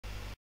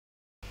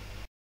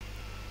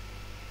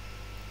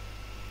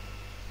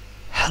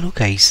Hello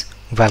guys,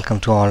 welcome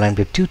to Online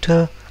Web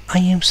Tutor. I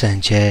am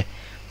Sanjay.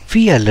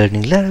 We are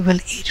learning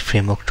Laravel 8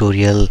 framework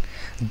tutorial.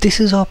 This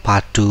is our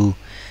part 2.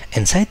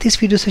 Inside this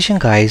video session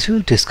guys, we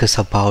will discuss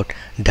about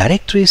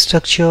directory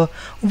structure,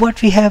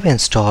 what we have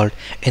installed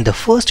in the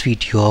first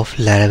video of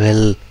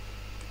Laravel.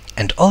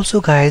 And also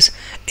guys,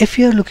 if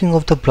you are looking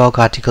of the blog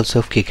articles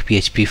of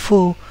PHP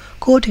 4,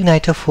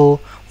 CodeIgniter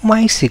 4,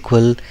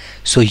 MySQL,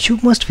 so you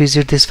must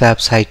visit this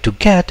website to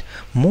get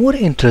more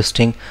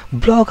interesting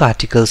blog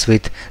articles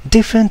with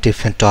different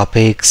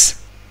topics.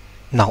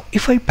 Now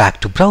if I back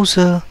to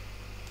browser,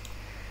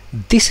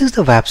 this is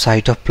the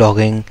website of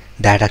blogging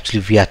that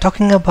actually we are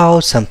talking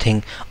about,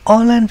 something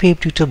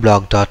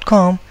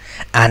onlinewebtutorblog.com,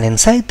 and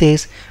inside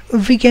this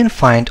we can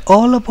find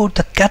all about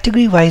the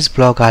category wise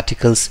blog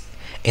articles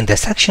in the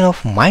section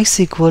of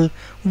MySQL,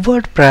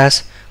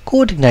 WordPress,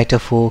 CodeIgniter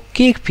 4,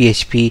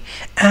 PHP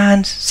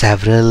and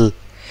several.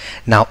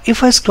 Now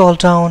if I scroll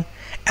down,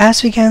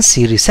 as we can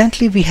see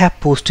recently we have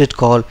posted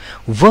called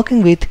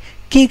working with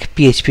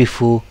PHP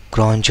 4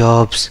 cron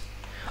jobs.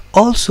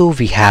 Also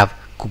we have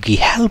cookie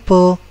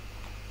helper.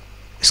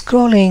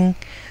 Scrolling,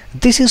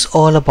 this is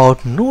all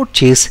about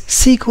Node.js,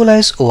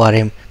 SQLized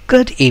ORM,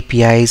 CRUD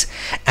APIs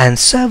and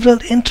several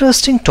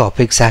interesting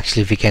topics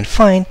actually we can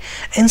find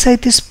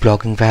inside this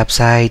blogging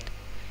website.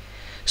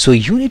 So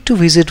you need to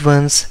visit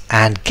once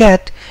and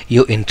get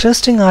your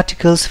interesting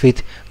articles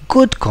with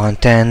good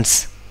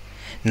contents.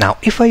 Now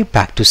if I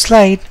back to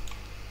slide,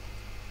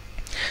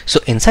 so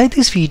inside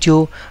this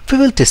video we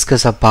will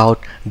discuss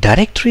about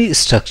directory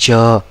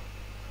structure.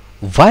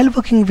 While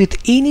working with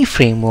any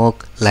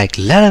framework like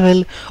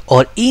Laravel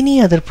or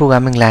any other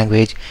programming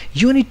language,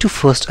 you need to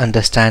first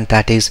understand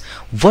that is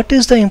what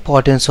is the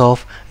importance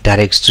of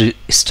directory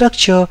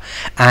structure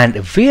and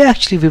where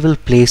actually we will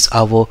place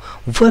our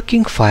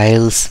working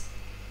files.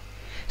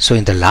 So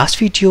in the last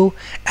video,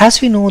 as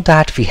we know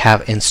that we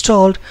have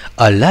installed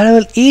a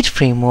Laravel 8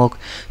 framework,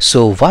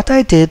 so what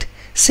I did,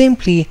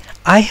 simply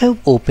I have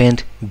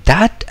opened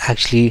that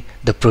actually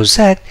the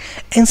project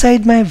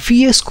inside my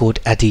VS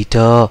Code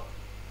editor.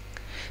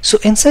 So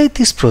inside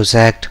this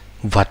project,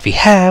 what we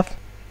have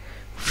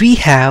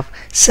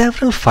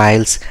several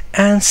files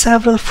and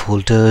several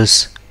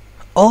folders.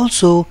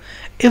 Also,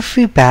 if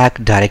we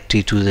back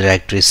directly to the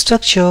directory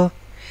structure,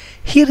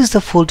 here is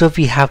the folder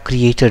we have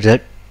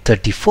created, the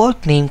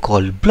default name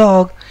called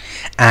blog,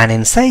 and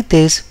inside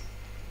this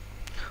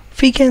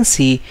we can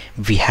see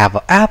we have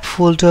an app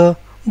folder,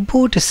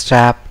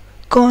 bootstrap,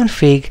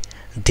 config,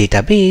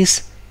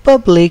 database,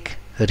 public,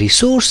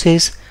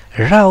 resources,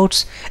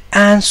 routes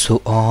and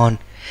so on.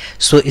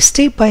 So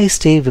step by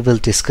step we will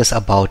discuss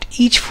about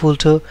each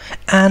folder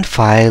and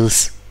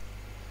files.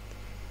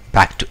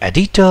 Back to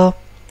editor.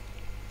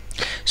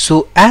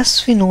 So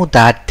as we know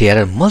that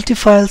there are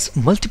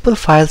multiple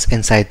files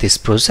inside this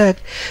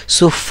project,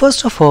 so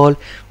first of all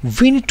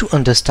we need to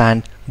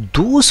understand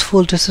those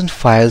folders and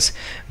files,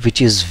 which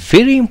is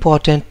very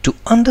important to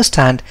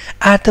understand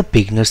at the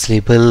beginner's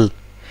level,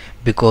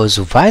 because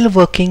while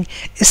working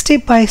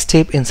step by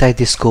step inside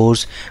this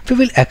course we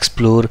will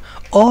explore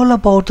all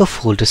about the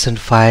folders and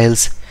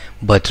files.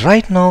 But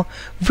right now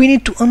we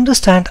need to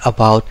understand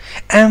about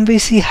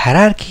Mvc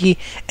hierarchy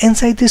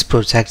inside this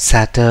project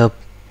setup.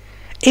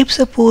 If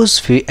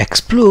suppose we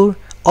explore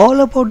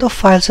all about the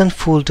files and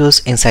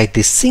folders inside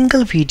this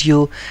single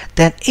video,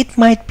 then it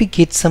might be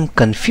get some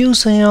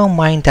confusion in our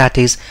mind, that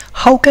is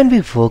how can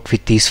we work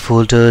with these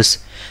folders.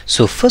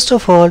 So first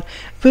of all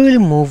we will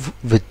move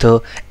with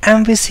the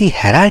Mvc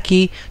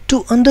hierarchy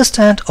to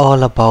understand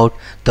all about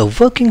the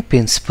working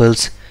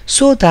principles,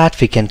 so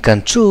that we can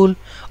control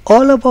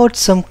all about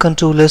some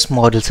controllers,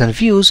 models and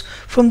views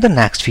from the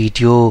next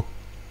video.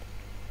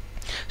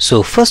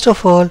 So first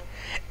of all,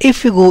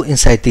 if you go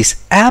inside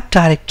this app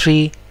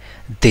directory,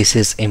 this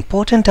is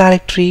important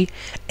directory.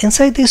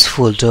 Inside this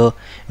folder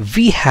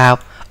we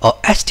have a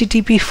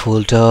HTTP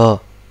folder.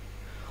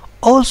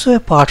 Also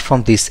apart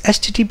from this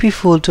HTTP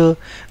folder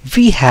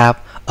we have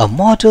a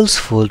models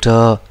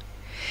folder.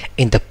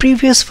 In the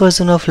previous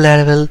version of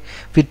Laravel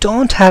we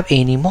don't have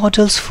any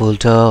models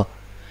folder.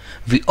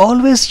 We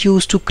always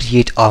used to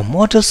create our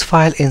models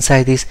file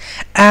inside this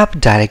app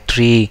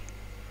directory.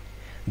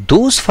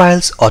 Those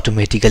files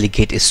automatically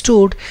get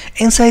stored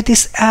inside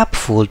this app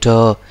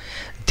folder.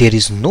 There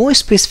is no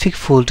specific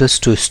folders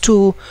to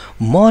store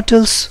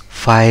models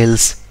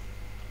files.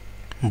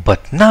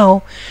 But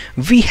now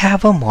we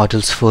have a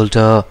models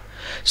folder.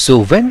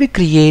 So when we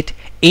create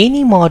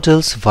any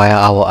models via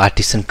our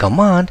artisan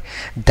command,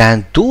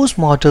 then those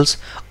models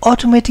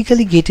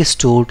automatically get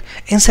stored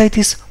inside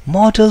this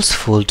models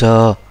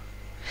folder.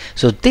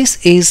 So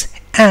this is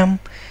M.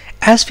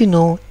 As we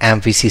know,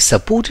 MVC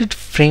supported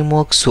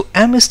framework, so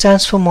M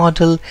stands for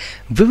model.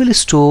 We will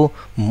store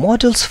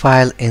models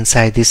file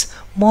inside this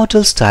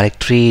models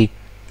directory.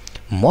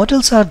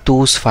 Models are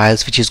those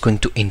files which is going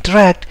to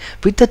interact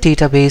with the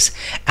database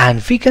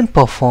and we can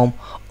perform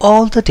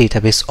all the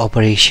database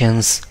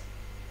operations.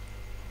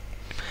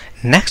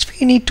 Next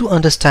we need to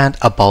understand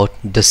about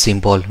the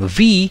symbol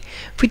V,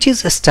 which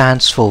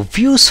stands for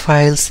views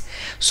files.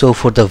 So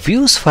for the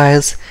views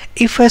files,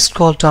 if I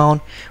scroll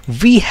down,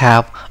 we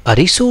have a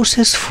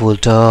resources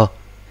folder.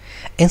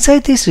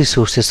 Inside this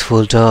resources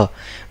folder,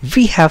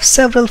 we have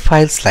several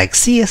files like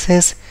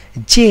CSS,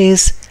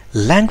 JS,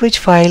 language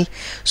file.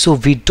 So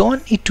we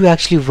don't need to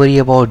actually worry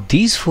about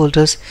these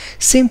folders.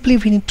 Simply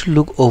we need to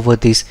look over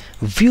this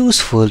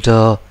views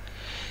folder.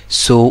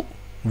 So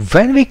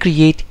when we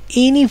create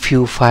any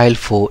view file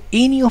for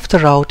any of the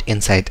route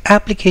inside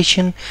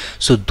application,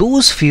 so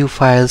those view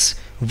files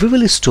we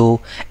will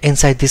store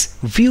inside this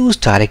views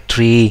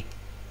directory.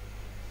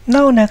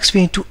 Now next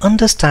we need to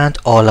understand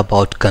all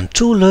about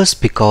controllers,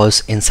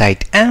 because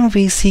inside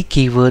MVC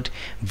keyword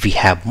we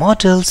have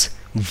models,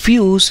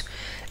 views.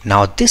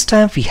 Now this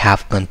time we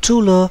have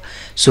controller.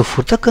 So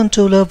for the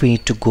controller we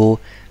need to go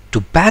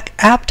to back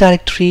app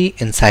directory.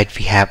 Inside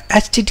we have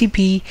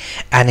HTTP,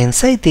 and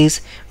inside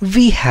this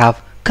we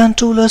have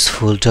controllers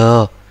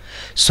folder.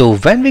 So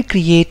when we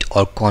create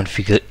or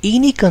configure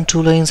any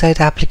controller inside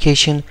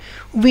application,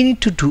 we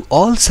need to do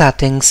all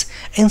settings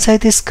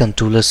inside this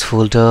controllers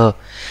folder.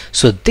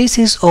 So this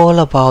is all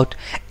about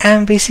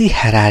Mvc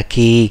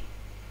hierarchy.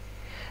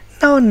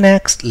 Now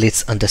next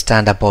let's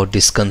understand about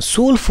this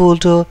console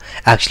folder.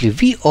 Actually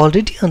we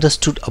already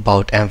understood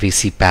about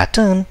MVC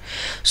pattern.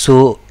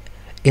 So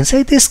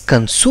inside this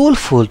console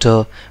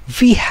folder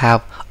we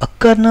have a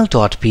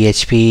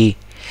kernel.php.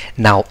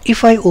 Now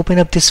if I open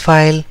up this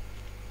file,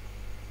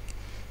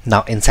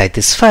 now inside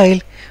this file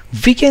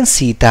we can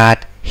see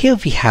that here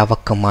we have a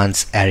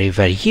commands array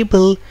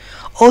variable.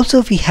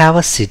 Also we have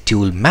a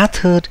schedule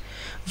method,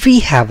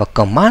 we have a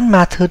command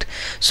method.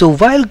 So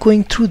while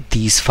going through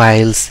these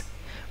files,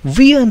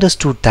 we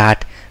understood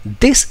that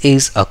this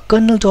is a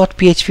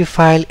kernel.php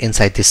file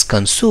inside this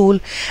console,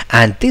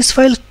 and this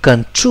file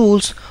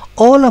controls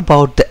all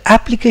about the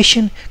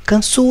application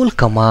console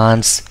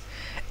commands.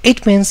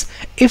 It means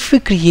if we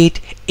create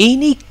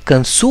any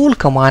console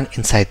command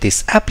inside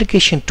this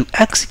application to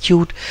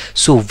execute,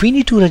 so we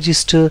need to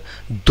register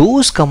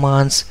those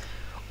commands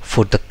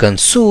for the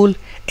console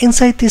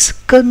inside this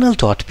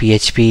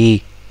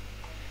kernel.php.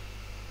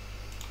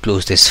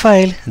 Close this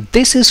file.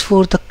 This is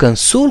for the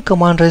console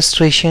command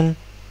registration.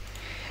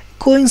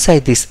 Go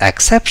inside these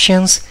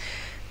exceptions.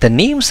 The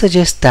name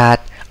suggests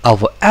that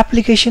our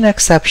application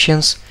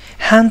exceptions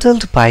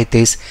handled by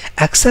this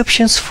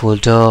exceptions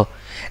folder.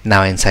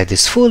 Now inside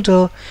this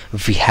folder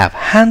we have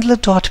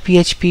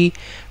handler.php,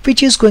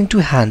 which is going to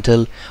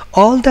handle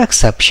all the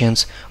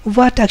exceptions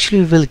what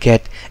actually we will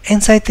get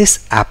inside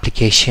this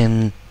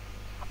application.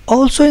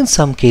 Also in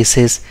some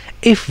cases,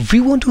 if we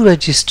want to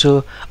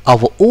register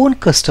our own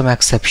custom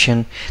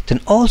exception,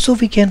 then also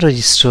we can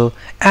register,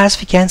 as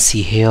we can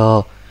see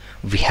here.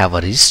 We have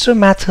a register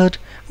method.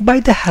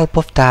 By the help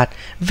of that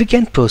we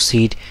can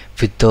proceed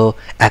with the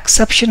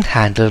exception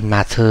handler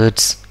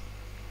methods.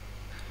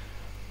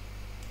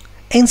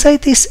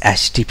 Inside this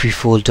HTTP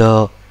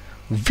folder,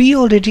 we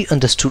already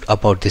understood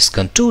about these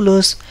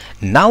controllers.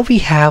 Now we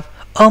have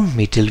a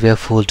middleware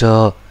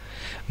folder.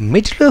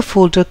 Middleware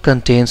folder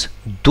contains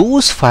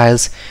those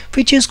files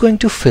which is going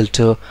to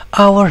filter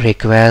our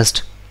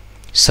request.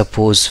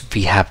 Suppose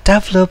we have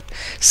developed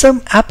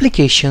some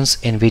applications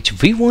in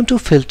which we want to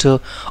filter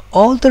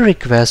all the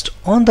requests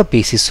on the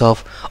basis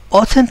of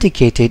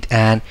authenticated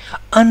and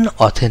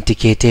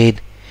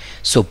unauthenticated.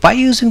 So by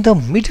using the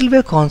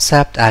middleware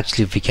concept,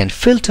 actually we can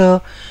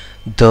filter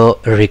the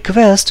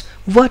request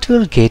what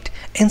we'll get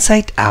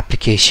inside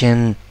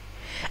application.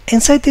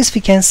 Inside this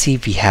we can see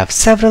we have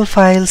several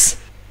files.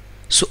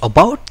 So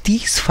about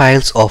these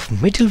files of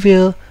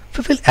middleware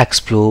we will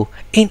explore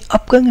in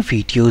upcoming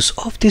videos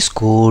of this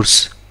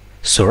course.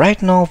 So right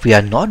now we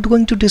are not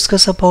going to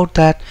discuss about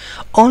that.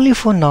 Only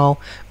for now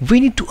we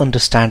need to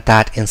understand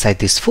that inside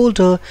this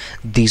folder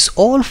these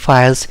all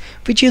files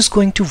which is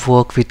going to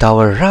work with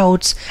our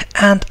routes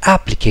and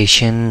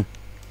application.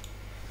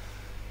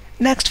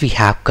 Next we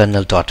have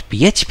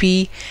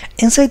kernel.php.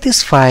 Inside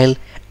this file,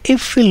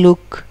 if we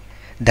look,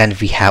 then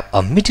we have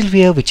a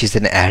middleware which is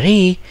an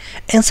array.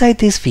 Inside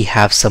this we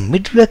have some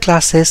middleware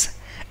classes.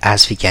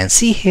 As we can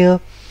see here,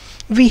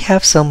 we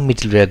have some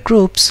middleware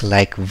groups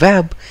like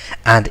web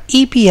and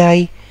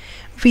API.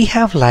 We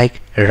have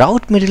like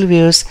route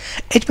middlewares.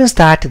 It means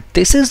that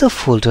this is the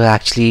folder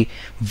actually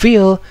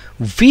where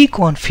we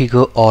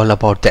configure all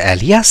about the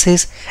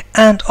aliases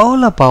and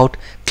all about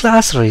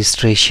class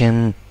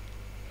registration.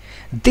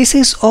 This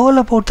is all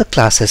about the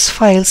classes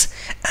files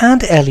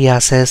and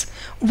aliases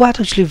what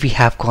actually we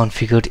have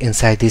configured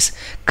inside this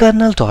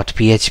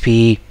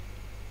kernel.php.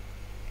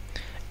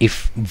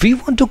 If we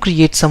want to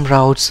create some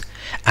routes,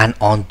 and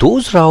on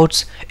those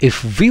routes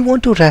if we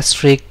want to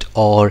restrict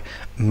or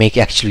make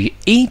actually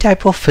any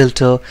type of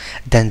filter,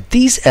 then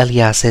these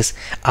aliases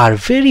are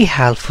very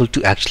helpful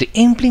to actually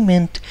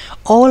implement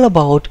all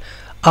about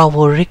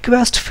our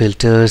request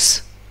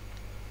filters.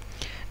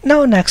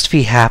 Now next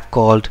we have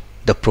called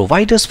the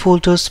providers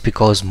folders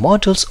because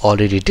modules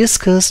already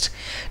discussed.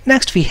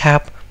 Next we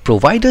have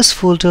providers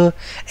folder.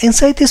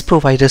 Inside this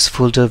providers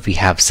folder we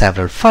have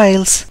several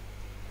files.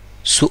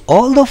 So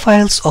all the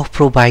files of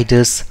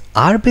providers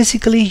are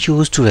basically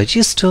used to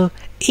register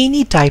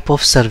any type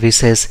of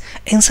services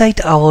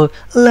inside our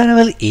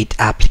Laravel 8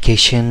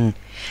 application.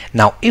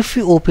 Now if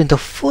we open the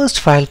first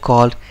file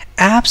called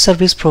app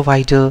service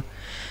provider,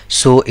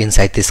 so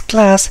inside this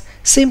class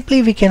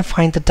simply we can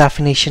find the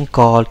definition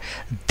called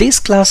this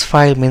class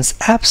file means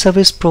app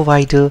service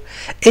provider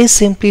is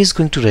simply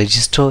going to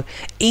register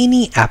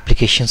any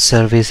application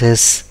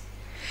services.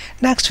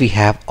 Next we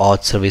have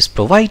auth service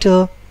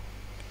provider.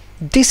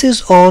 This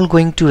is all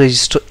going to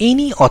register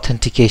any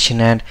authentication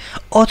and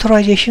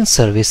authorization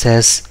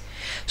services.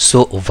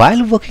 So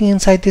while working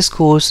inside this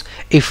course,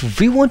 if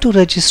we want to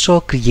register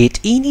or create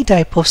any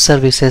type of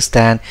services,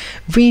 then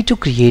we need to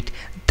create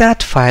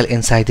that file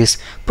inside this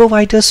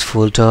providers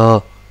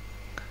folder.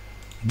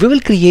 We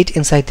will create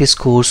inside this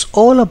course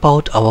all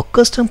about our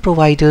custom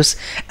providers,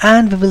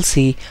 and we will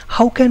see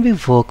how can we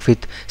work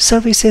with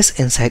services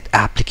inside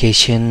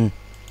application.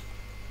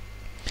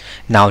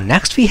 Now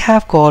next we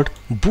have called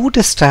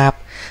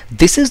bootstrap.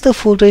 This is the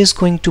folder is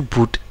going to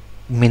boot,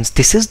 means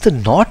this is the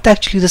not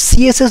actually the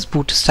CSS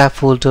bootstrap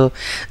folder.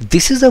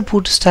 This is the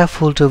bootstrap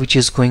folder which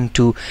is going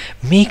to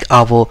make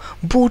our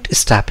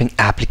bootstrapping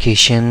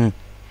application.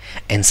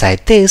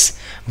 Inside this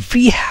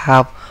we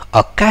have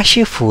a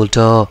cache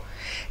folder.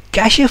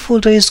 Cache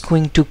folder is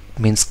going to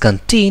means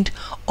contain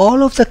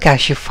all of the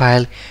cache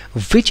file,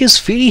 which is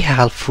very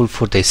helpful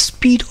for the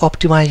speed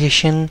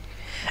optimization.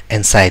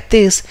 Inside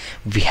this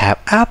we have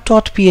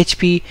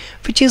app.php,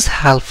 which is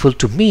helpful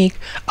to make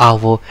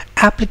our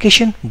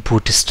application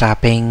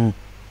bootstrapping.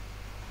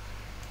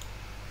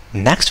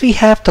 Next we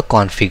have the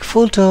config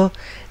folder.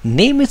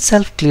 Name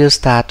itself clears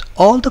that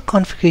all the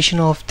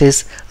configuration of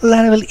this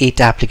Laravel 8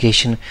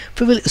 application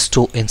we will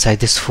store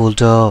inside this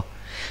folder.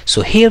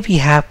 So here we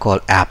have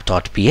called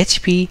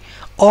app.php,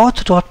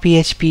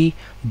 auth.php,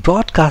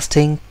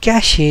 broadcasting,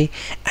 cache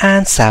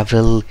and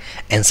several.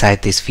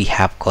 Inside this we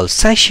have called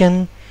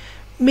session,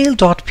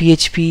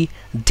 mail.php,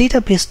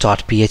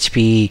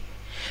 database.php.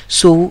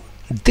 So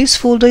this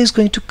folder is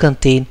going to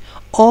contain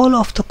all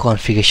of the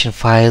configuration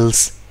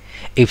files.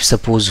 If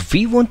suppose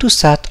we want to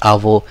set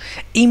our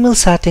email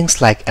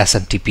settings like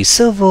SMTP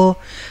server,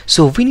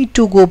 so we need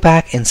to go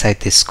back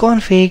inside this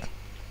config,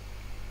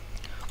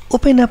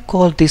 open up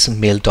called this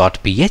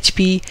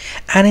mail.php,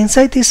 and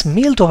inside this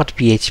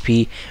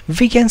mail.php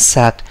we can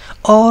set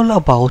all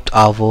about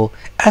our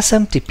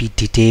SMTP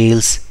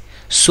details,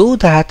 so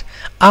that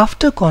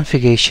after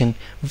configuration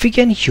we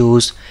can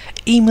use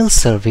email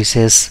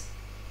services.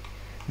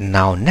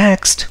 Now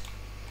next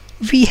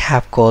we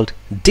have called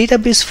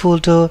database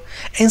folder.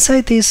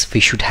 Inside this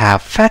we should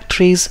have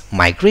factories,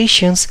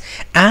 migrations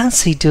and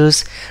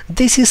seeders.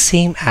 This is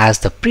same as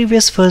the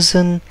previous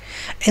version.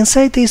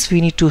 Inside this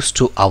we need to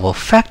store our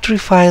factory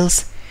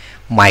files,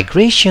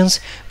 migrations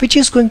which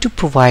is going to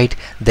provide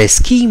the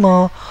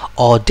schema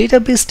or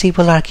database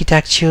table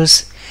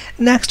architectures.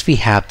 Next we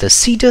have the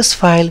seeders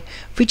file,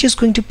 which is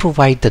going to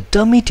provide the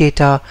dummy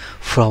data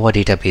for our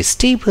database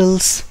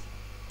tables.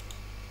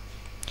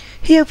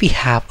 Here we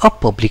have a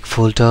public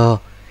folder.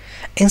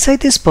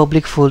 Inside this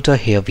public folder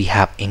here we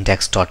have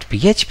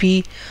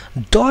index.php,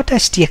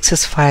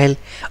 .htaccess file,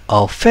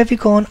 a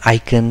favicon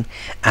icon,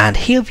 and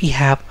here we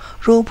have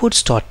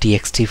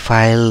robots.txt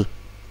file.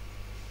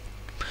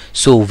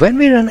 So when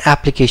we run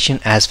application,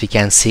 as we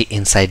can see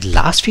inside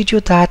last video,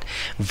 that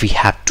we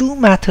have two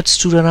methods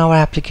to run our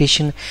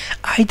application.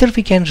 Either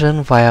we can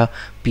run via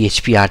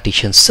php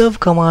artisan serve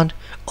command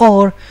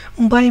or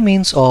by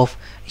means of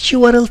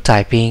URL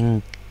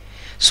typing.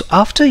 So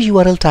after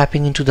URL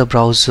typing into the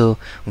browser,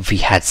 we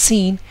had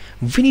seen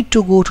we need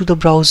to go to the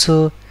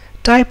browser,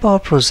 type our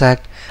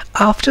project.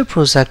 After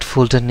project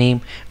folder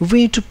name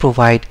we need to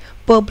provide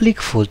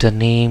public folder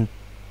name.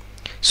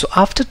 So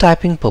after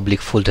typing public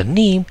folder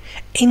name,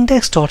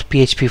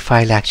 index.php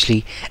file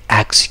actually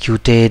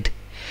executed.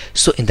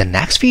 So in the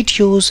next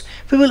videos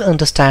we will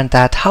understand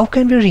that how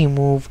can we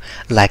remove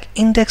like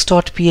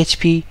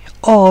index.php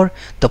or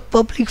the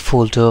public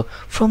folder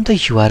from the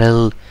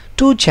URL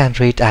to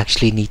generate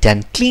actually neat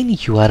and clean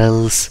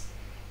URLs.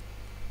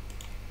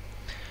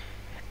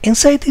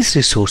 Inside this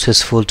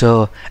resources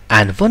folder,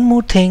 and one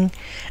more thing,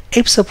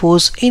 if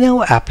suppose in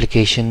our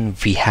application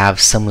we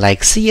have some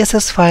like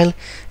CSS file,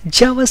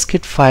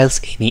 JavaScript files,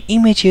 any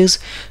images,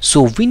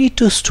 so we need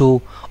to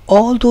store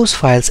all those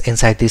files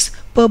inside this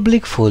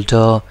public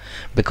folder,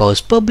 because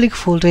public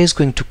folder is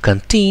going to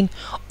contain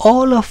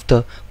all of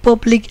the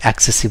public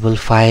accessible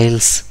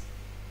files.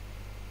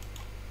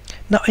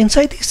 Now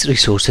inside this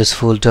resources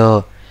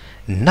folder,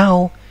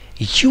 now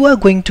you are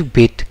going to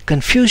get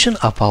confusion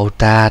about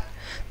that.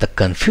 The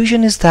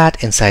confusion is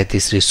that inside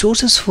this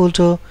resources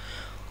folder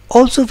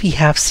also we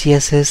have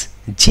CSS,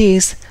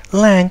 JS,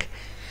 lang.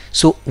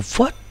 So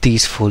what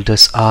these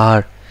folders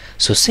are?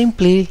 So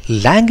simply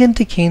lang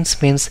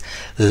indicates means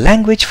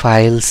language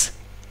files.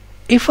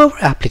 If our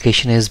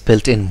application is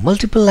built in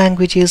multiple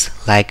languages,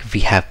 like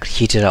we have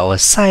created our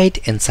site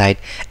inside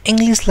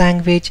English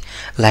language,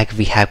 like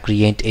we have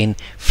created in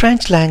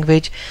French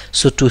language,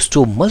 so to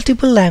store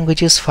multiple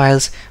languages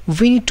files,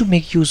 we need to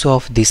make use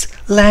of this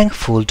lang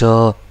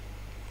folder.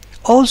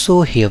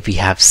 Also here we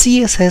have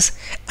CSS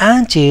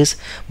and JS,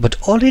 but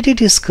already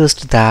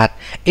discussed that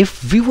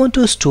if we want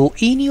to store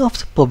any of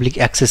the public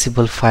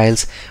accessible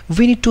files,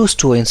 we need to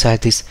store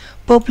inside this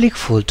public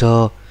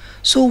folder.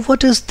 So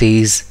what is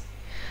this?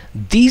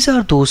 These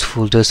are those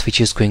folders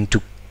which is going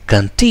to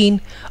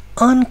contain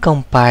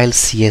uncompiled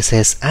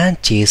CSS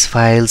and JS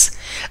files.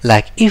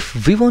 Like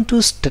if we want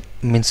to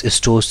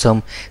store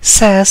some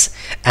SAS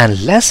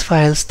and less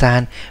files,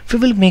 then we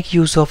will make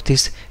use of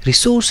this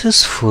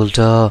resources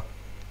folder.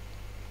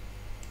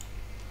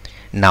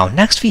 Now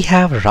next we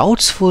have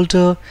routes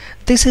folder.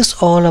 This is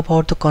all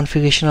about the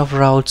configuration of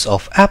routes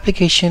of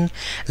application.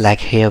 Like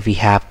here we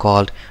have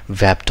called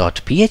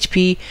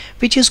web.php,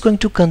 which is going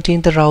to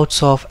contain the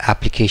routes of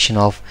application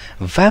of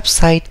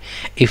website.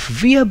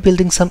 If we are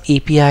building some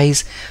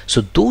APIs,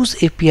 so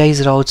those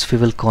APIs routes we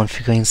will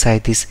configure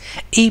inside this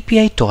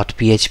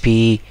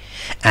api.php.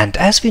 And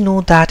as we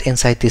know that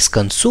inside this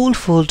console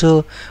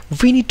folder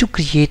we need to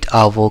create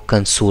our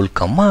console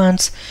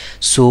commands.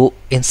 So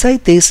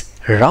inside this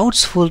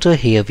routes folder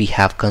here we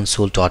have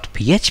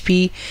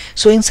console.php.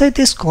 So inside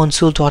this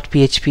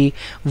console.php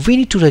we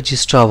need to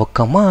register our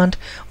command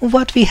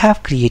what we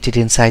have created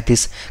inside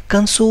this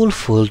console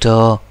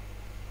folder.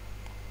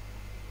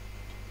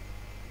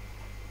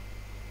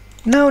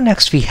 Now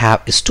next we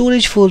have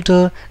storage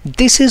folder.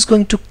 This is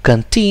going to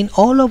contain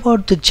all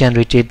about the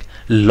generated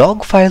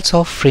log files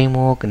of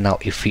framework. Now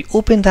if we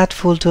open that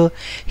folder,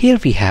 here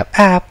we have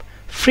app,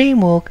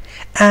 framework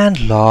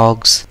and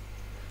logs.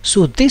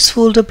 So this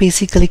folder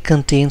basically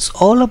contains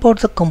all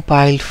about the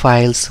compiled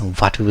files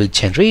what we will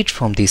generate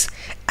from this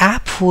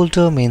app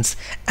folder, means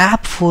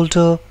app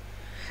folder.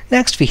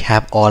 Next we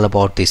have all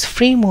about this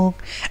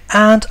framework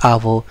and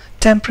our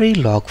temporary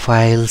log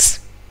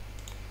files.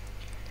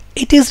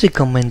 It is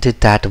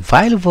recommended that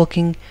while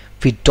working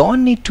we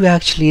don't need to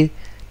actually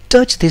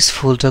touch this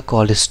folder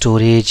called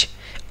storage.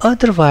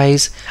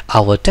 Otherwise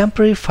our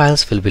temporary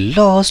files will be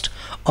lost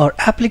or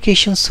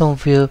application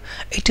somewhere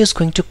it is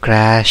going to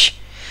crash.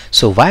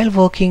 So while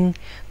working,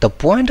 the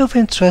point of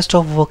interest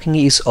of working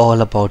is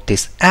all about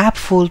this app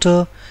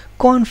folder,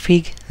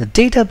 config,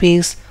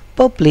 database,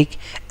 public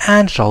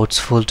and routes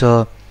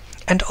folder,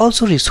 and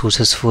also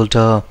resources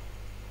folder.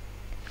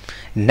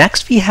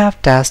 Next we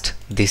have test.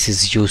 This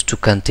is used to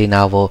contain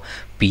our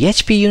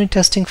PHP unit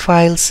testing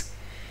files.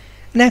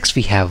 Next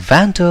we have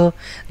vendor.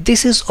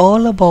 This is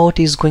all about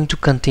is going to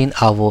contain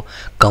our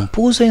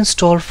composer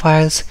install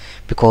files,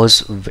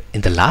 because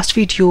in the last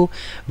video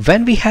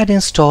when we had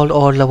installed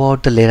all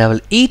about the Laravel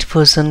 8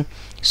 version,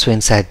 so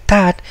inside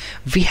that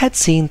we had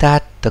seen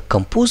that the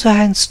composer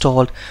had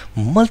installed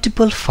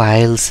multiple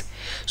files.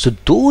 So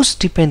those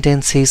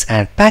dependencies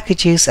and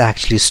packages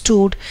actually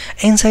stored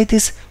inside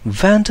this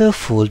vendor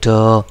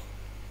folder.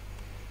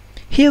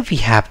 Here we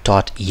have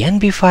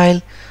 .env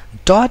file.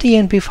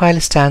 .env file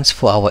stands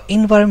for our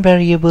environment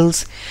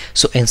variables.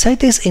 So inside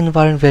this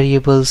environment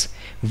variables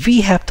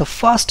we have the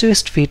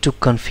fastest way to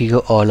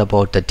configure all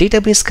about the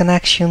database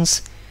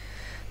connections,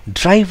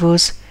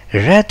 drivers,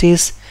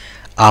 Redis,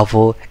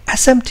 our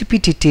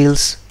SMTP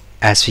details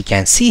as we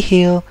can see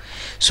here.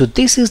 So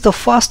this is the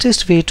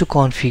fastest way to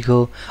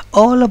configure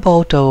all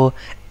about our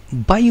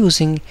by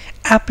using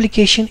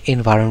application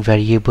environment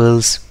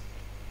variables.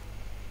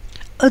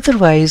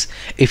 Otherwise,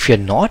 if you're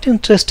not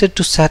interested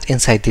to set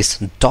inside this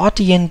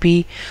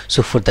 .env,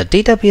 so for the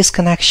database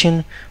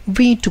connection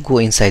we need to go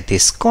inside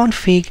this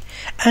config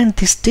and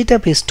this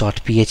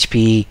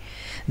database.php.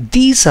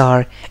 These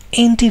are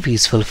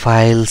individual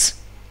files,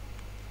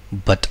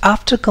 but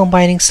after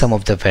combining some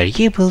of the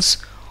variables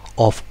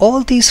of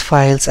all these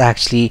files,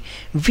 actually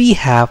we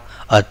have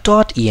a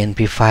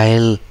 .env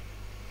file.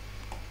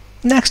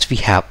 Next we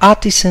have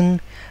artisan.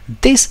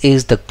 This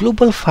is the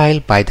global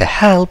file by the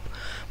help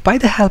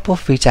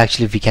of which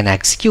actually we can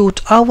execute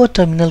our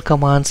terminal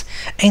commands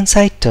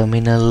inside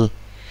terminal.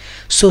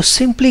 So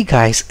simply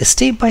guys,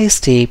 step by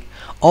step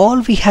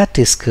all we had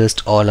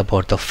discussed all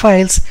about the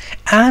files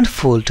and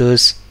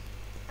folders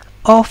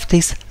of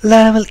this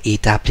Laravel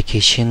 8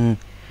 application.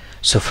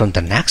 So from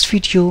the next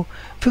video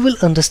we will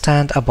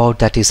understand about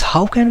that is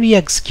how can we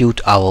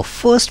execute our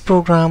first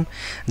program,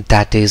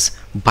 that is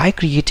by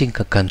creating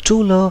a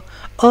controller,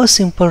 a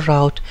simple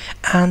route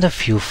and a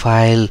view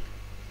file.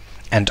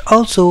 And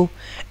also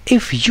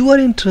if you are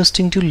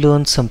interested to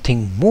learn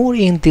something more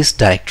in this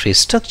directory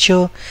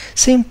structure,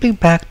 simply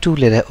back to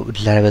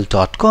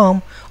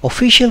laravel.com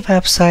official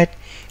website,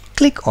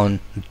 click on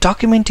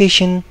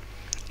documentation.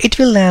 It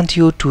will land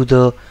you to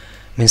the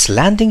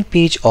landing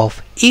page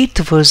of 8th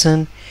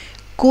version.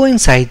 Go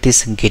inside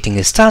this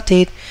getting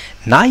started.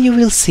 Now you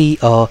will see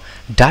a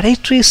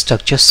directory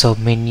structure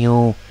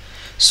submenu.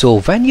 So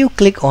when you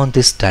click on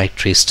this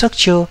directory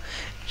structure,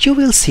 you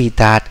will see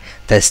that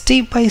the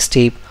step by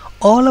step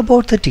all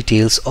about the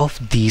details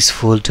of these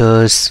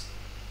folders.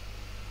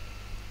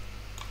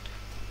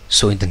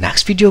 So in the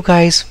next video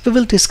guys, we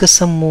will discuss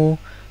some more.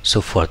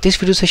 So for this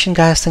video session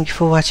guys, thank you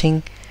for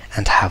watching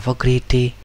and have a great day.